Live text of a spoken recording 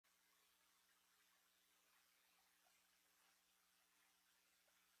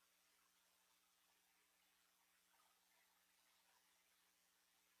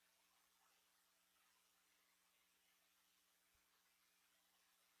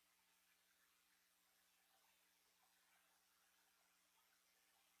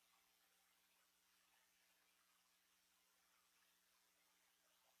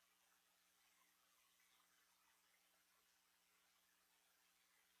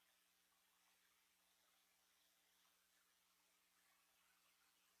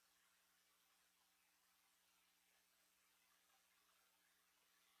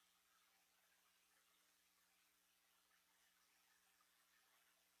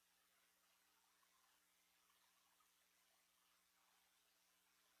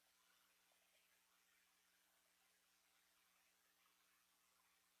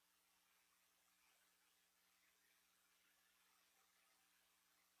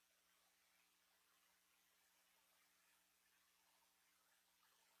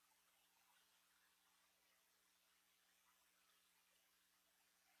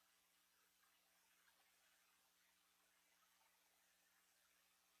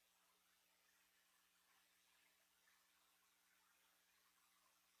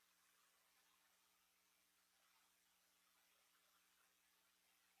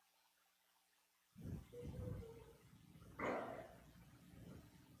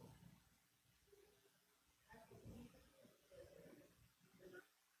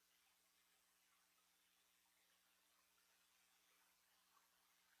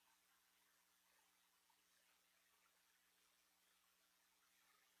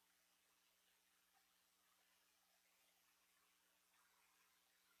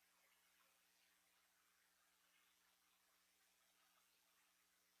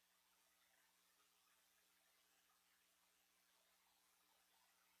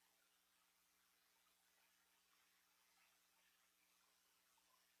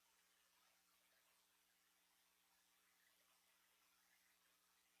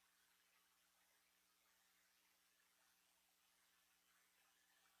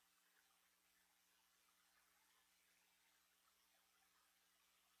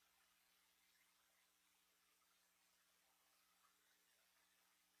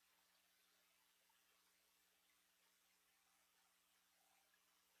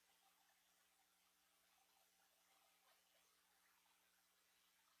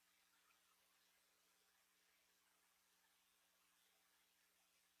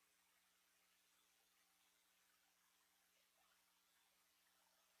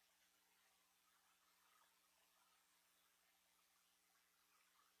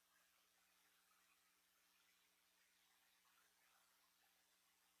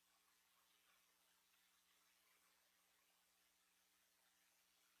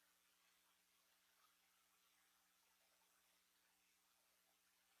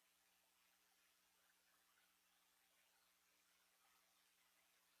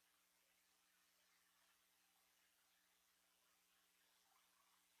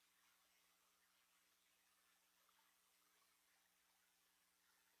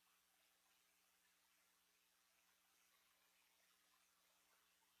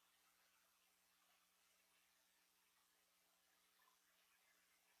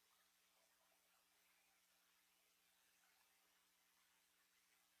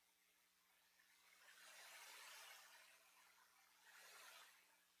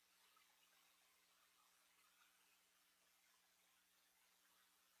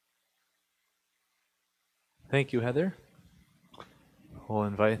Thank you, Heather.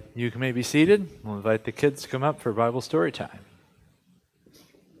 You may be seated. We'll invite the kids to come up for Bible story time.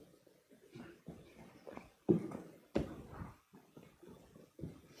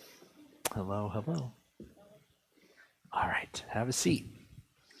 Hello, hello. All right, have a seat.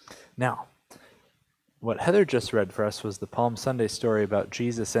 Now, what Heather just read for us was the Palm Sunday story about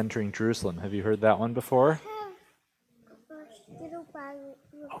Jesus entering Jerusalem. Have you heard that one before?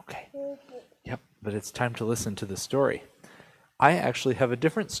 Okay. Yep, but it's time to listen to the story. I actually have a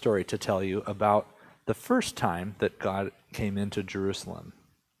different story to tell you about the first time that God came into Jerusalem.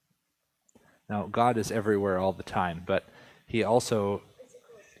 Now, God is everywhere all the time, but he also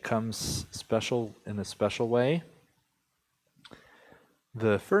comes in a special way.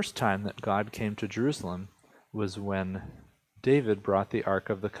 The first time that God came to Jerusalem was when David brought the Ark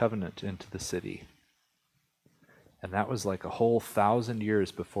of the Covenant into the city. And that was like a whole 1,000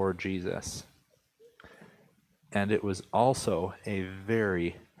 years before Jesus. And it was also a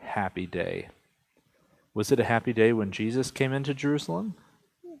very happy day. Was it a happy day when Jesus came into Jerusalem?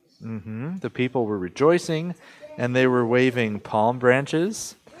 Mm-hmm. The people were rejoicing, and they were waving palm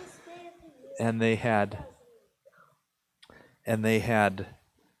branches, and they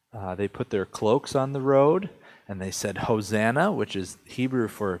put their cloaks on the road, and they said Hosanna, which is Hebrew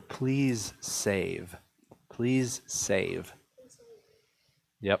for please save. Please save.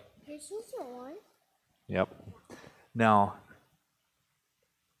 Yep. Yep. Now,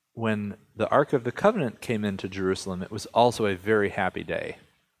 when the Ark of the Covenant came into Jerusalem, it was also a very happy day.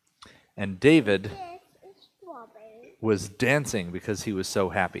 And David was dancing because he was so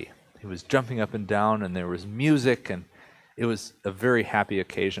happy. He was jumping up and down, and there was music, and it was a very happy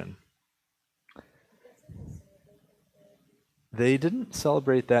occasion. They didn't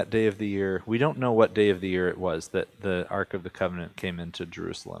celebrate that day of the year. We don't know what day of the year it was that the Ark of the Covenant came into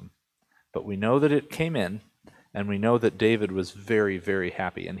Jerusalem. But we know that it came in, and we know that David was very, very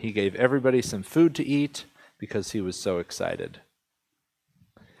happy. And he gave everybody some food to eat because he was so excited.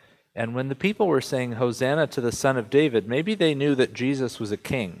 And when the people were saying, Hosanna to the Son of David, maybe they knew that Jesus was a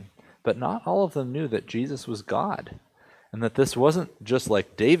king, but not all of them knew that Jesus was God. And that this wasn't just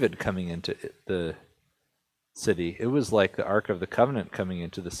like David coming into the city. It was like the Ark of the Covenant coming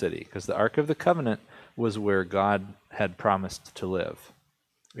into the city, because the Ark of the Covenant was where God had promised to live.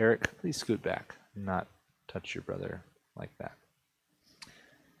 Eric, please scoot back and not touch your brother like that.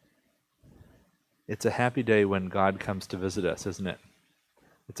 It's a happy day when God comes to visit us, isn't it?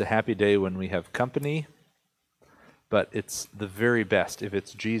 It's a happy day when we have company, but it's the very best if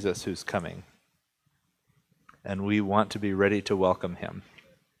it's Jesus who's coming. And we want to be ready to welcome him.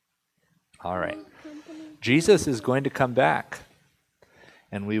 All right. Jesus is going to come back,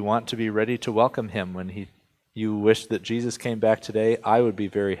 and we want to be ready to welcome him. When you wish that Jesus came back today, I would be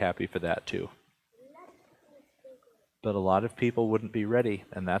very happy for that too. But a lot of people wouldn't be ready,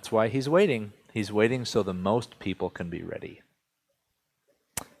 and that's why he's waiting. He's waiting so the most people can be ready.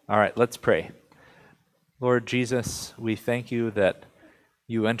 All right, let's pray. Lord Jesus, we thank you that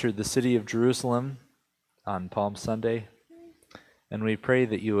you entered the city of Jerusalem on Palm Sunday, and we pray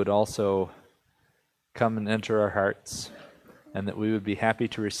that you would also come and enter our hearts, and that we would be happy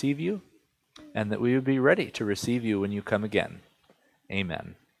to receive you, and that we would be ready to receive you when you come again.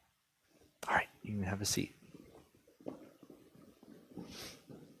 Amen. All right, you can have a seat.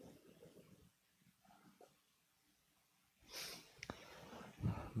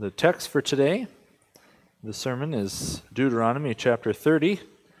 The text for today, the sermon, is Deuteronomy chapter 30,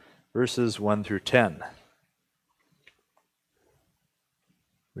 verses 1 through 10.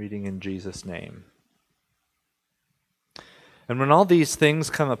 Reading in Jesus' name. And when all these things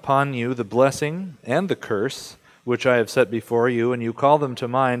come upon you, the blessing and the curse, which I have set before you, and you call them to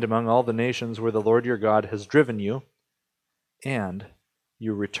mind among all the nations where the Lord your God has driven you, and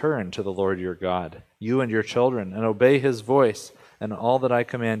you return to the Lord your God, you and your children, and obey his voice and all that I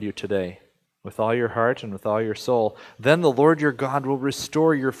command you today, with all your heart and with all your soul, then the Lord your God will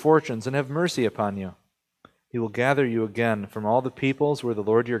restore your fortunes and have mercy upon you. He will gather you again from all the peoples where the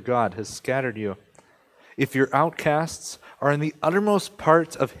Lord your God has scattered you. If your outcasts are in the uttermost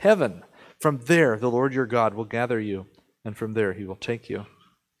parts of heaven, from there the Lord your God will gather you, and from there he will take you.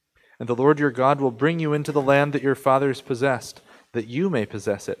 And the Lord your God will bring you into the land that your fathers possessed, that you may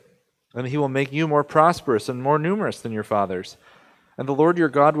possess it. And he will make you more prosperous and more numerous than your fathers. And the Lord your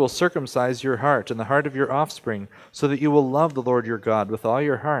God will circumcise your heart and the heart of your offspring, so that you will love the Lord your God with all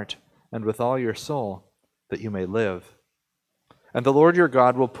your heart and with all your soul, that you may live. And the Lord your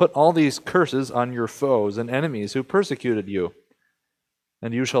God will put all these curses on your foes and enemies who persecuted you.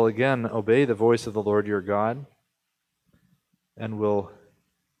 And you shall again obey the voice of the Lord your God, and will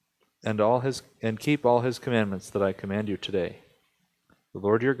and keep all his commandments that I command you today. The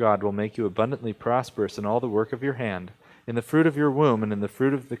Lord your God will make you abundantly prosperous in all the work of your hand, in the fruit of your womb, and in the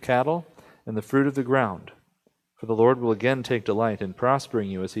fruit of the cattle, and the fruit of the ground. For the Lord will again take delight in prospering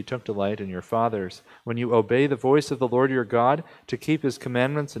you as he took delight in your fathers, when you obey the voice of the Lord your God to keep his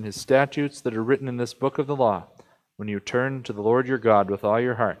commandments and his statutes that are written in this book of the law, when you turn to the Lord your God with all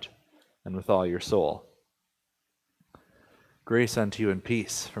your heart and with all your soul. Grace unto you and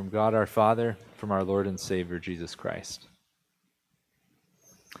peace from God our Father, from our Lord and Savior Jesus Christ.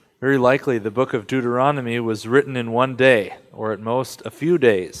 Very likely the book of Deuteronomy was written in one day, or at most a few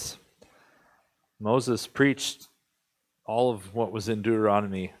days. Moses preached all of what was in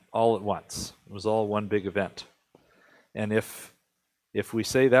Deuteronomy all at once. It was all one big event. And if we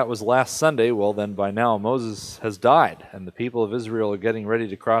say that was last Sunday, well then by now Moses has died, and the people of Israel are getting ready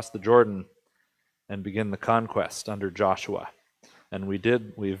to cross the Jordan and begin the conquest under Joshua. And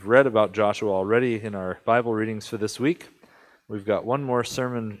we've read about Joshua already in our Bible readings for this week. We've got one more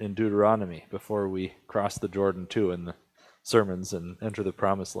sermon in Deuteronomy before we cross the Jordan too in the sermons and enter the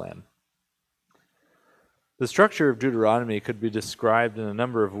Promised Land. The structure of Deuteronomy could be described in a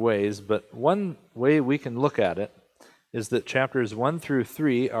number of ways, but one way we can look at it is that chapters 1 through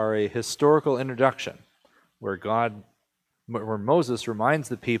 3 are a historical introduction where Moses reminds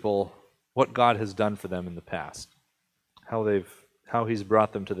the people what God has done for them in the past, how he's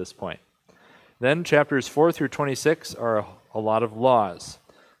brought them to this point. Then chapters 4 through 26 are a lot of laws.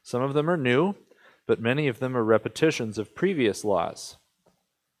 Some of them are new, but many of them are repetitions of previous laws.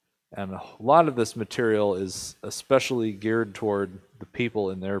 And a lot of this material is especially geared toward the people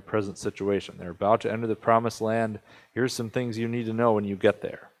in their present situation. They're about to enter the Promised Land. Here's some things you need to know when you get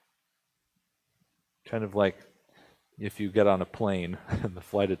there. Kind of like if you get on a plane and the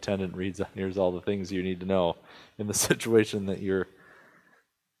flight attendant reads, here's all the things you need to know in the situation that you're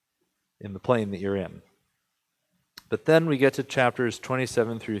in, the plane that you're in. But then we get to chapters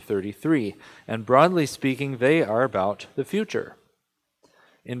 27 through 33, and broadly speaking, they are about the future.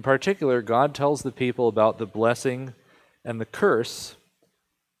 In particular, God tells the people about the blessing and the curse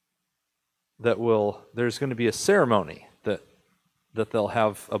there's going to be a ceremony that they'll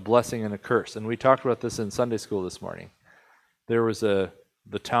have a blessing and a curse. And we talked about this in Sunday school this morning. There was the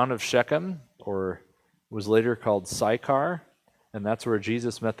town of Shechem, or was later called Sychar, and that's where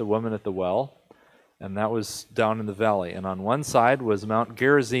Jesus met the woman at the well, and that was down in the valley. And on one side was Mount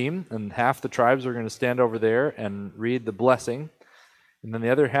Gerizim, and half the tribes were going to stand over there and read the blessing. And then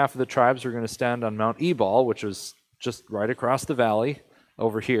the other half of the tribes were going to stand on Mount Ebal, which was just right across the valley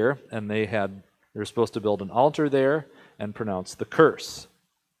over here, and they were supposed to build an altar there and pronounce the curse.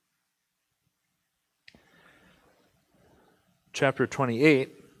 Chapter 28,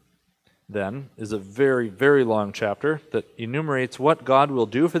 then, is a very, very long chapter that enumerates what God will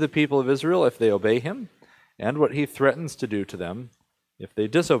do for the people of Israel if they obey him, and what he threatens to do to them if they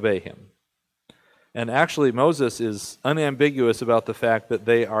disobey him. And actually, Moses is unambiguous about the fact that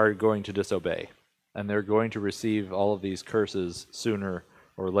they are going to disobey, and they're going to receive all of these curses sooner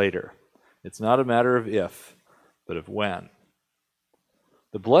or later. It's not a matter of if, but of when.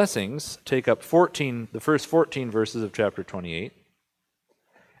 The blessings take up the first 14 verses of chapter 28,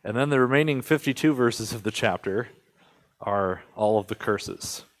 and then the remaining 52 verses of the chapter are all of the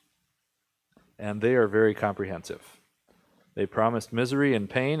curses. And they are very comprehensive. They promised misery and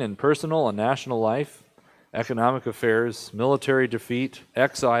pain in personal and national life, economic affairs, military defeat,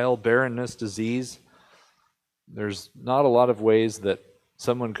 exile, barrenness, disease. There's not a lot of ways that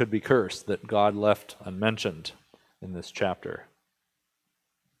someone could be cursed that God left unmentioned in this chapter.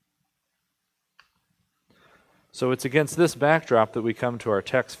 So it's against this backdrop that we come to our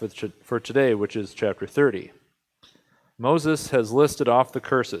text for today, which is chapter 30. Moses has listed off the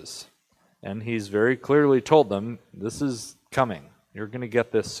curses, and he's very clearly told them, this is coming. You're going to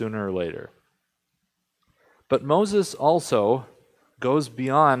get this sooner or later. But Moses also goes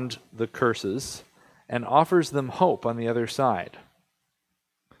beyond the curses and offers them hope on the other side.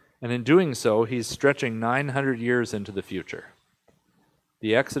 And in doing so, he's stretching 900 years into the future.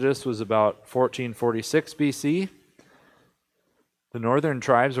 The Exodus was about 1446 BC. The northern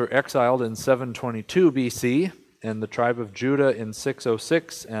tribes were exiled in 722 BC, and the tribe of Judah in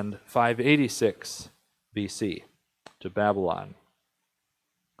 606 and 586 BC to Babylon.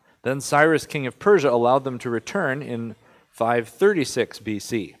 Then Cyrus, king of Persia, allowed them to return in 536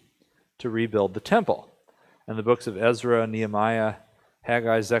 BC to rebuild the temple. And the books of Ezra, Nehemiah,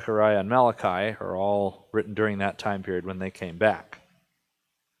 Haggai, Zechariah, and Malachi are all written during that time period when they came back.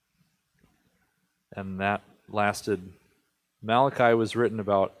 And that Malachi was written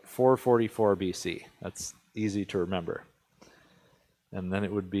about 444 BC. That's easy to remember. and then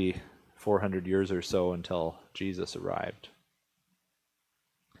it would be 400 years or so until Jesus arrived.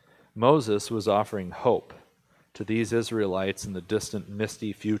 Moses was offering hope to these Israelites in the distant,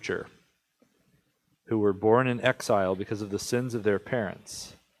 misty future, who were born in exile because of the sins of their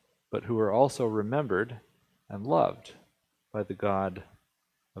parents, but who were also remembered and loved by the God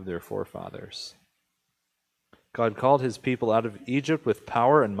of their forefathers. God called his people out of Egypt with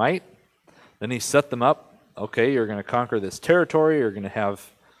power and might. Then he set them up. Okay, you're going to conquer this territory. You're going to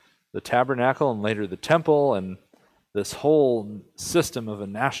have the tabernacle and later the temple and this whole system of a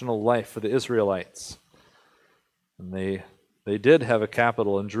national life for the Israelites. And they did have a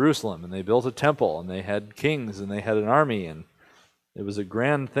capital in Jerusalem, and they built a temple, and they had kings, and they had an army, and it was a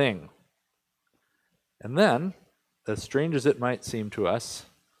grand thing. And then, as strange as it might seem to us,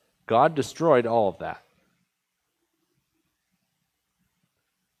 God destroyed all of that.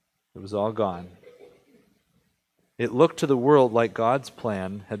 It was all gone. It looked to the world like God's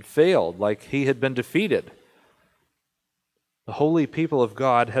plan had failed, like he had been defeated. The holy people of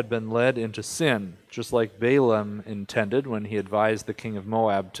God had been led into sin, just like Balaam intended when he advised the king of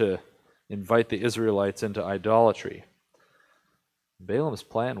Moab to invite the Israelites into idolatry. Balaam's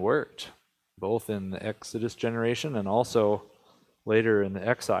plan worked, both in the Exodus generation and also later in the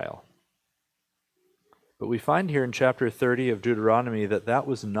exile. But we find here in chapter 30 of Deuteronomy that that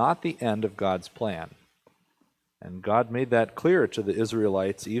was not the end of God's plan. And God made that clear to the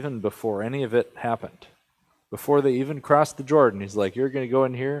Israelites even before any of it happened. Before they even crossed the Jordan, he's like, you're going to go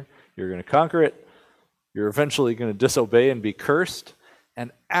in here, you're going to conquer it, you're eventually going to disobey and be cursed,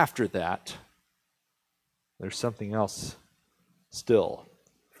 and after that, there's something else still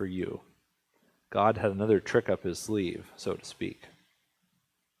for you. God had another trick up his sleeve, so to speak.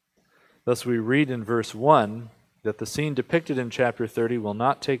 Thus we read in verse 1 that the scene depicted in chapter 30 will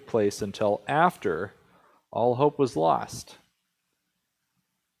not take place until after all hope was lost.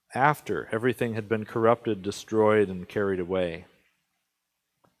 After everything had been corrupted, destroyed, and carried away.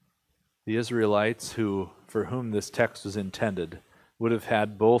 The Israelites, for whom this text was intended, would have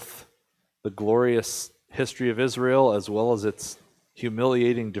had both the glorious history of Israel as well as its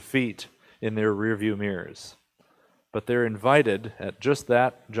humiliating defeat in their rearview mirrors. But they're invited at just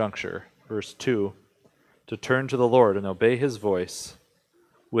that juncture, verse 2, to turn to the Lord and obey his voice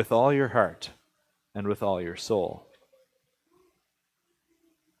with all your heart and with all your soul.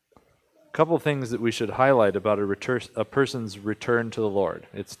 A couple things that we should highlight about a person's return to the Lord.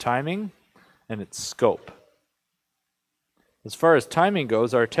 Its timing and its scope. As far as timing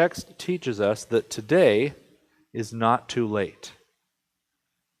goes, our text teaches us that today is not too late.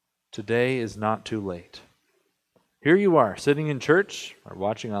 Today is not too late. Here you are, sitting in church or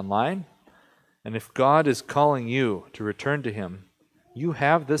watching online, and if God is calling you to return to him, you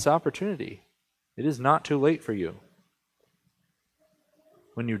have this opportunity. It is not too late for you.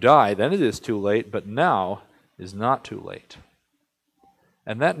 When you die, then it is too late, but now is not too late.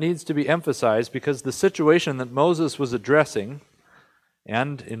 And that needs to be emphasized because the situation that Moses was addressing,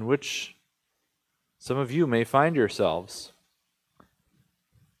 and in which some of you may find yourselves,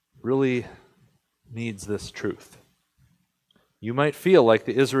 really needs this truth. You might feel like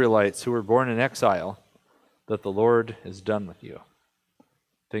the Israelites who were born in exile, that the Lord is done with you.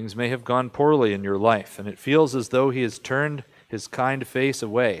 Things may have gone poorly in your life, and it feels as though he has turned his kind face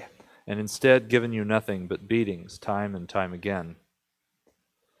away, and instead given you nothing but beatings time and time again.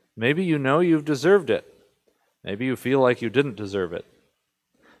 Maybe you know you've deserved it. Maybe you feel like you didn't deserve it.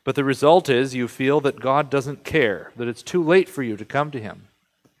 But the result is you feel that God doesn't care, that it's too late for you to come to him.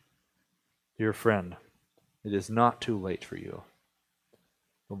 Dear friend, it is not too late for you.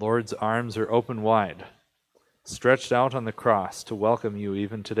 The Lord's arms are open wide, stretched out on the cross to welcome you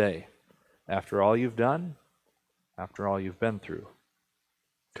even today, after all you've done, after all you've been through.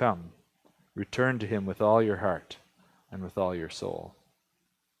 Come, return to him with all your heart and with all your soul.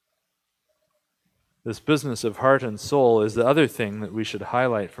 This business of heart and soul is the other thing that we should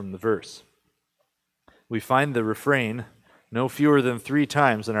highlight from the verse. We find the refrain no fewer than 3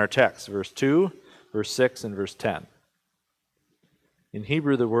 times in our text, verse 2, verse 6, and verse 10. In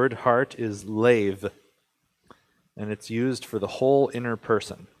Hebrew, the word heart is lev, and it's used for the whole inner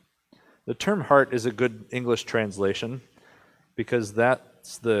person. The term heart is a good English translation because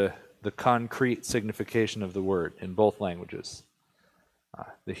that's the concrete signification of the word in both languages.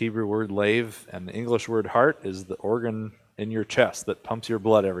 The Hebrew word lev and the English word heart is the organ in your chest that pumps your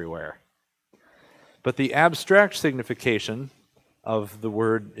blood everywhere. But the abstract signification of the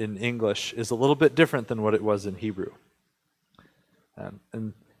word in English is a little bit different than what it was in Hebrew.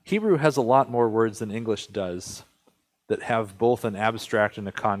 And Hebrew has a lot more words than English does that have both an abstract and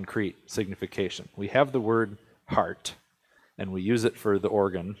a concrete signification. We have the word heart, and we use it for the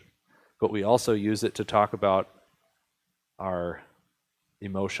organ, but we also use it to talk about our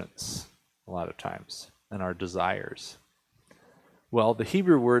emotions a lot of times and our desires. Well, the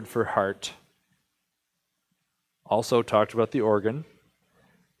Hebrew word for heart also talked about the organ,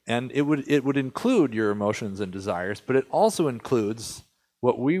 and it would include your emotions and desires, but it also includes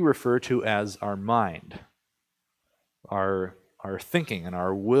what we refer to as our mind, our thinking and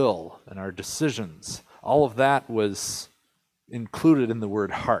our will and our decisions. All of that was included in the word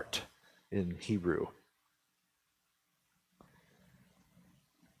heart in Hebrew.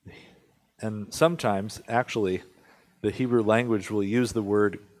 And sometimes, actually, the Hebrew language will use the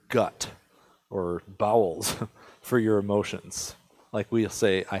word gut or bowels for your emotions. Like we'll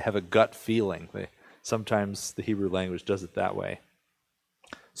say, I have a gut feeling. Sometimes the Hebrew language does it that way.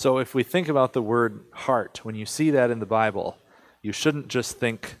 So if we think about the word heart, when you see that in the Bible, you shouldn't just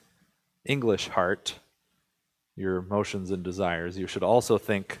think English heart, your emotions and desires. You should also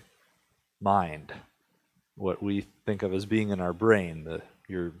think mind, what we think of as being in our brain,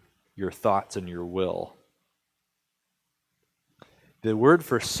 your thoughts and your will. The word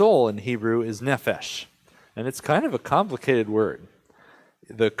for soul in Hebrew is nephesh, and it's kind of a complicated word.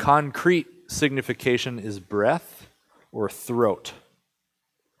 The concrete signification is breath or throat,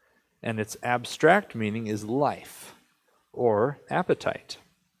 and its abstract meaning is life or appetite.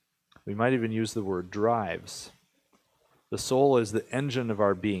 We might even use the word drives. The soul is the engine of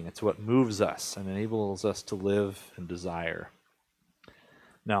our being. It's what moves us and enables us to live and desire.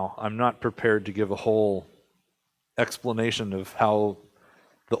 Now, I'm not prepared to give a whole explanation of how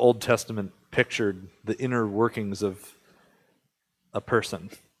the Old Testament pictured the inner workings of a person,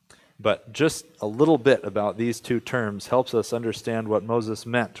 but just a little bit about these two terms helps us understand what Moses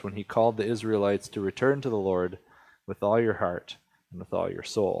meant when he called the Israelites to return to the Lord with all your heart and with all your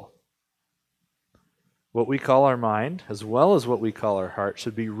soul. What we call our mind, as well as what we call our heart,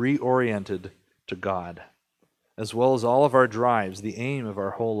 should be reoriented to God, as well as all of our drives, the aim of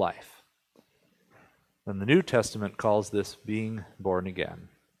our whole life. And the New Testament calls this being born again.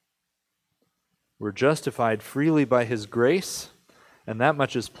 We're justified freely by His grace, and that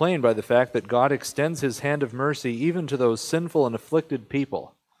much is plain by the fact that God extends His hand of mercy even to those sinful and afflicted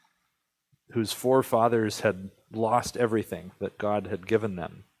people whose forefathers had lost everything that God had given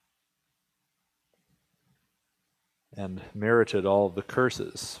them and merited all of the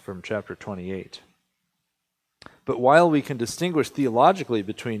curses from chapter 28. But while we can distinguish theologically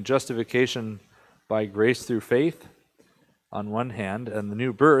between justification by grace through faith on one hand and the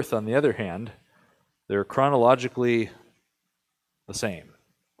new birth on the other hand, they're chronologically the same.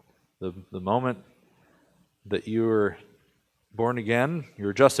 The moment that you were born again,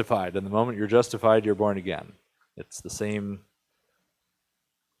 you're justified, and the moment you're justified, you're born again. It's the same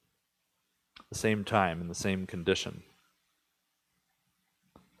time and the same condition.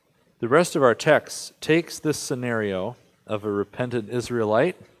 The rest of our text takes this scenario of a repentant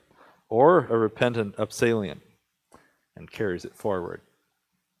Israelite or a repentant Upsalian and carries it forward.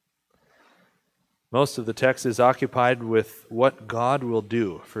 Most of the text is occupied with what God will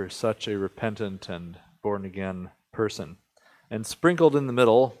do for such a repentant and born-again person. And sprinkled in the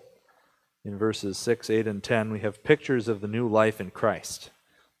middle, in verses 6, 8, and 10, we have pictures of the new life in Christ,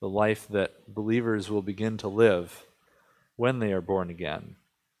 the life that believers will begin to live when they are born again.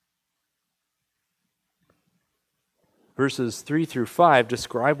 Verses 3 through 5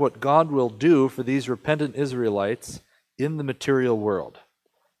 describe what God will do for these repentant Israelites in the material world.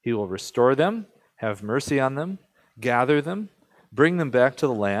 He will restore them, have mercy on them, gather them, bring them back to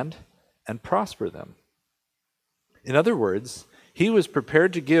the land, and prosper them. In other words, He was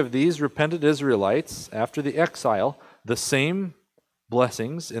prepared to give these repentant Israelites, after the exile, the same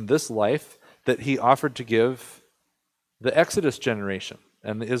blessings in this life that He offered to give the Exodus generation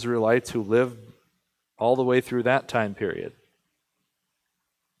and the Israelites who lived all the way through that time period.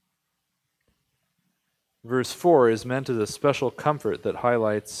 Verse 4 is meant as a special comfort that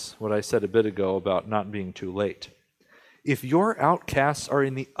highlights what I said a bit ago about not being too late. If your outcasts are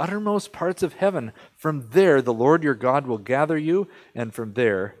in the uttermost parts of heaven, from there the Lord your God will gather you, and from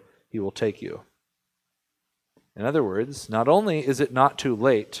there He will take you. In other words, not only is it not too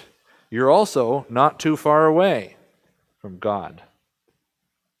late, you're also not too far away from God.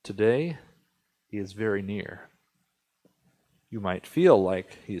 Today, He is very near. You might feel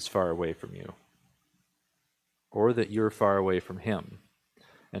like He is far away from you, or that you're far away from Him.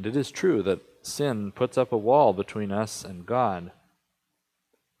 And it is true that sin puts up a wall between us and God.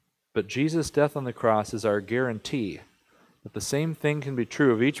 But Jesus' death on the cross is our guarantee that the same thing can be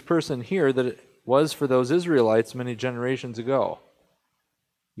true of each person here that it was for those Israelites many generations ago.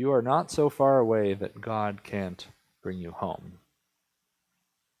 You are not so far away that God can't bring you home.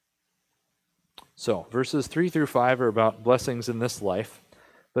 So, verses 3 through 5 are about blessings in this life.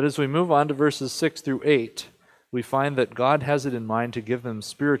 But as we move on to verses 6 through 8, we find that God has it in mind to give them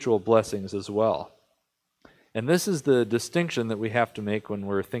spiritual blessings as well. And this is the distinction that we have to make when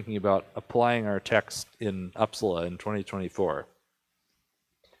we're thinking about applying our text in Uppsala in 2024,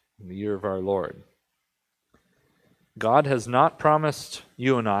 in the year of our Lord. God has not promised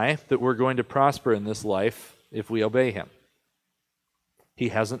you and I that we're going to prosper in this life if we obey Him. He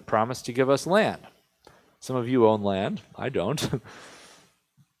hasn't promised to give us land. Some of you own land. I don't.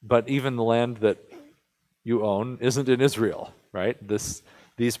 But even the land that you own isn't in Israel, right?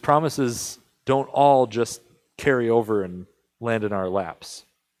 These promises don't all just carry over and land in our laps.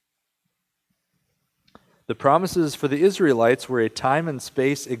 The promises for the Israelites were a time and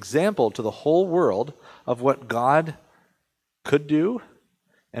space example to the whole world of what God could do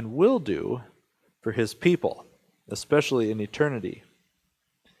and will do for His people, especially in eternity.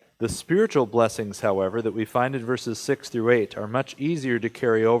 The spiritual blessings, however, that we find in verses 6 through 8 are much easier to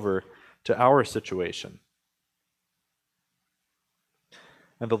carry over to our situation.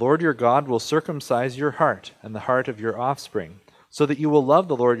 And the Lord your God will circumcise your heart and the heart of your offspring, so that you will love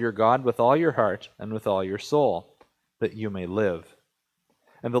the Lord your God with all your heart and with all your soul, that you may live.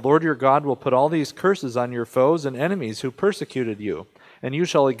 And the Lord your God will put all these curses on your foes and enemies who persecuted you, and you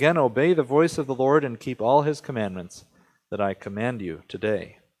shall again obey the voice of the Lord and keep all His commandments that I command you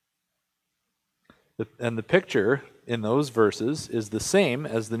today. And the picture in those verses is the same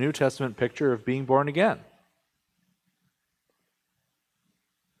as the New Testament picture of being born again.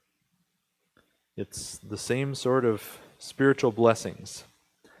 It's the same sort of spiritual blessings.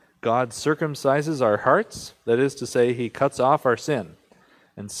 God circumcises our hearts, that is to say, He cuts off our sin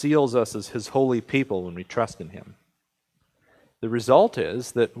and seals us as His holy people when we trust in Him. The result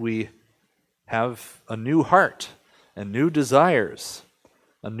is that we have a new heart and new desires,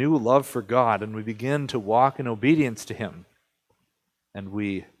 a new love for God, and we begin to walk in obedience to Him, and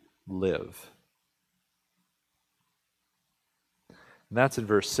we live. And that's in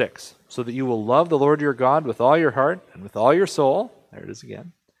verse 6. So that you will love the Lord your God with all your heart and with all your soul, there it is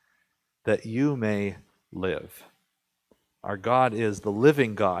again, that you may live. Our God is the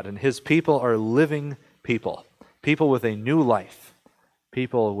living God, and His people are living people. People with a new life.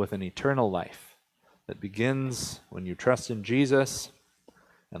 People with an eternal life that begins when you trust in Jesus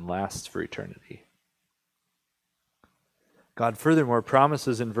and lasts for eternity. God furthermore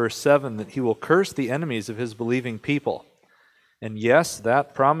promises in verse 7 that He will curse the enemies of His believing people. And yes,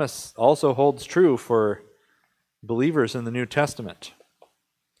 that promise also holds true for believers in the New Testament.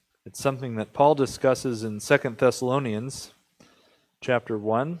 It's something that Paul discusses in 2 Thessalonians chapter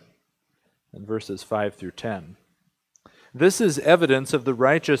 1 and verses 5 through 10. This is evidence of the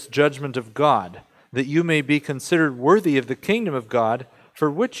righteous judgment of God, that you may be considered worthy of the kingdom of God, for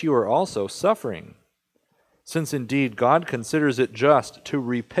which you are also suffering. Since indeed God considers it just to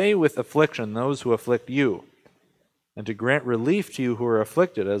repay with affliction those who afflict you, and to grant relief to you who are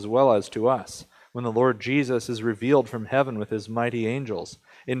afflicted as well as to us, when the Lord Jesus is revealed from heaven with His mighty angels,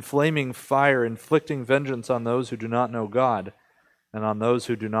 in flaming fire, inflicting vengeance on those who do not know God, and on those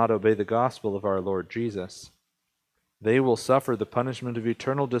who do not obey the gospel of our Lord Jesus. They will suffer the punishment of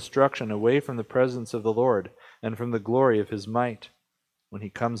eternal destruction away from the presence of the Lord and from the glory of His might, when He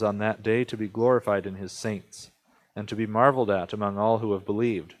comes on that day to be glorified in His saints, and to be marveled at among all who have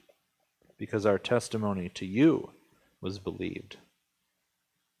believed, because our testimony to you was believed.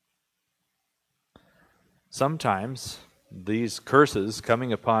 Sometimes these curses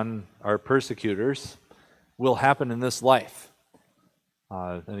coming upon our persecutors will happen in this life.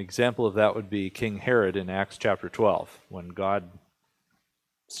 An example of that would be King Herod in Acts chapter 12, when God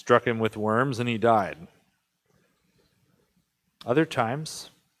struck him with worms and he died. Other times,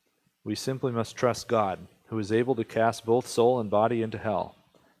 we simply must trust God, who is able to cast both soul and body into hell,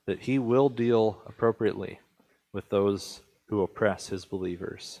 that He will deal appropriately with those who oppress His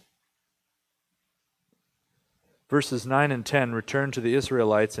believers. Verses 9 and 10 return to the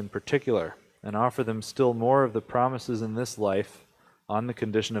Israelites in particular and offer them still more of the promises in this life on the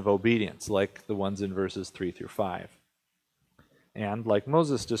condition of obedience, like the ones in verses 3 through 5. And, like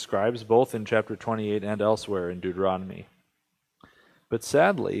Moses describes both in chapter 28 and elsewhere in Deuteronomy. But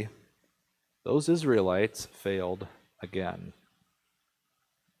sadly, those Israelites failed again.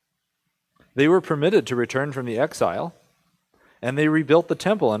 They were permitted to return from the exile, and they rebuilt the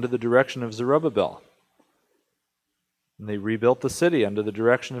temple under the direction of Zerubbabel. And they rebuilt the city under the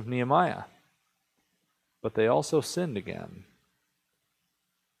direction of Nehemiah. But they also sinned again.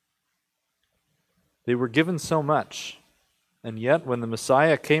 They were given so much, and yet when the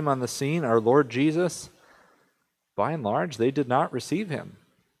Messiah came on the scene, our Lord Jesus, by and large, they did not receive him.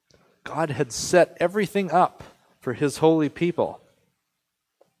 God had set everything up for his holy people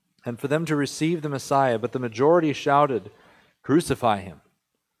and for them to receive the Messiah, but the majority shouted, "Crucify him!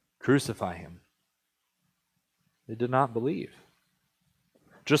 Crucify him!" They did not believe.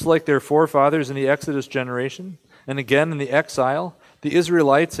 Just like their forefathers in the Exodus generation, and again in the exile, the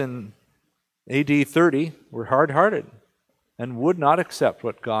Israelites in AD 30 were hard-hearted and would not accept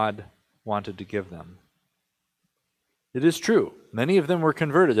what God wanted to give them. It is true, many of them were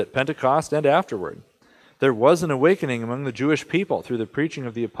converted at Pentecost and afterward. There was an awakening among the Jewish people through the preaching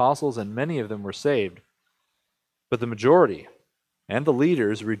of the apostles, and many of them were saved. But the majority and the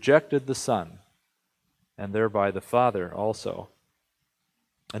leaders rejected the Son, and thereby the Father also.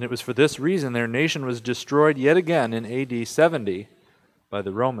 And it was for this reason their nation was destroyed yet again in AD 70 by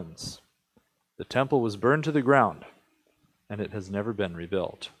the Romans. The temple was burned to the ground, and it has never been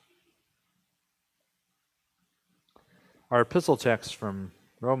rebuilt. Our epistle text from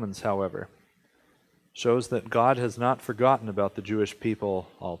Romans, however, shows that God has not forgotten about the Jewish people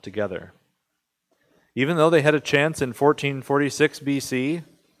altogether. Even though they had a chance in 1446 BC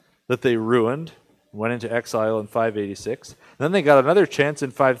that they ruined, went into exile in 586, then they got another chance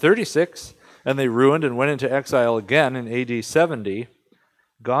in 536, and they ruined and went into exile again in AD 70,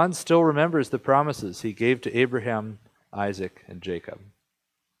 God still remembers the promises he gave to Abraham, Isaac, and Jacob.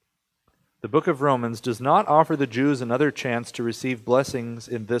 The book of Romans does not offer the Jews another chance to receive blessings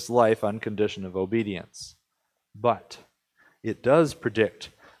in this life on condition of obedience. But it does predict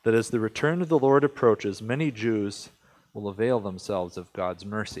that as the return of the Lord approaches, many Jews will avail themselves of God's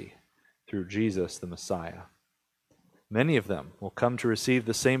mercy through Jesus the Messiah. Many of them will come to receive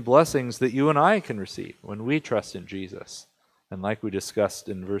the same blessings that you and I can receive when we trust in Jesus, and like we discussed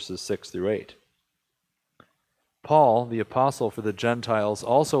in verses 6 through 8. Paul, the apostle for the Gentiles,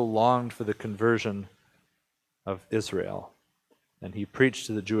 also longed for the conversion of Israel, and he preached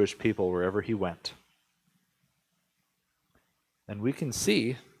to the Jewish people wherever he went. And we can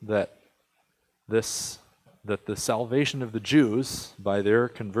see that the salvation of the Jews by their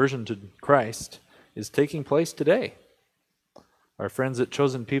conversion to Christ is taking place today. Our friends at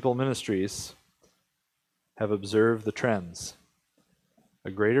Chosen People Ministries have observed the trends.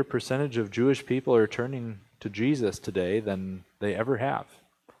 A greater percentage of Jewish people are turning to Jesus today than they ever have,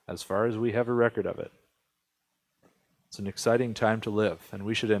 as far as we have a record of it. It's an exciting time to live, and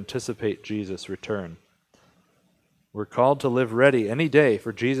we should anticipate Jesus' return. We're called to live ready any day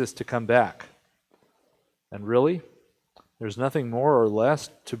for Jesus to come back. And really, there's nothing more or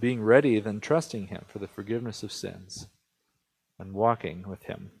less to being ready than trusting him for the forgiveness of sins and walking with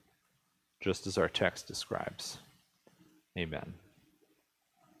him, just as our text describes. Amen.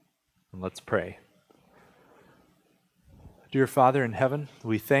 And let's pray. Dear Father in heaven,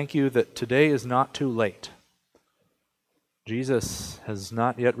 we thank you that today is not too late. Jesus has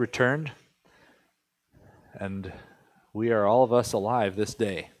not yet returned, and we are all of us alive this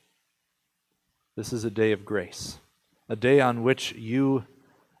day. This is a day of grace, a day on which you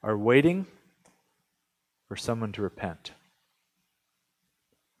are waiting for someone to repent.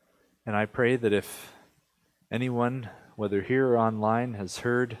 And I pray that if anyone, whether here or online, has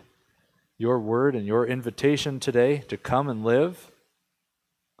heard your word and your invitation today to come and live,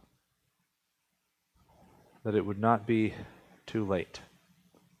 that it would not be too late,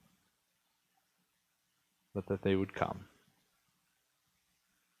 but that they would come.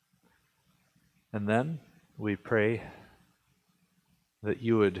 And then we pray that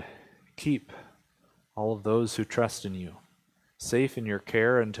you would keep all of those who trust in you safe in your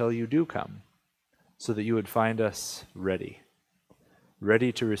care until you do come, so that you would find us ready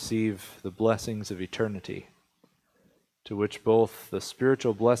to receive the blessings of eternity, to which both the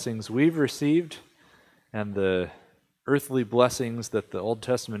spiritual blessings we've received and the earthly blessings that the Old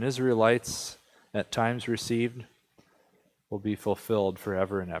Testament Israelites at times received will be fulfilled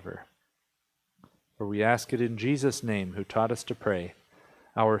forever and ever. For we ask it in Jesus' name, who taught us to pray,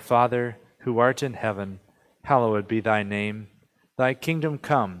 Our Father, who art in heaven, hallowed be thy name. Thy kingdom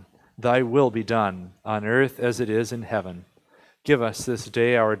come, thy will be done, on earth as it is in heaven. Give us this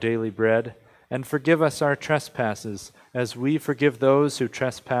day our daily bread, and forgive us our trespasses, as we forgive those who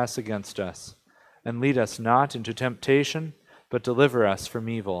trespass against us. And lead us not into temptation, but deliver us from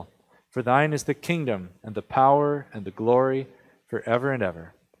evil. For thine is the kingdom, and the power, and the glory, forever and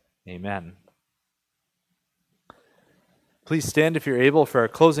ever. Amen. Please stand if you're able for our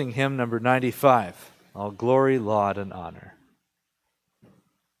closing hymn, number 95, All Glory, Laud, and Honor.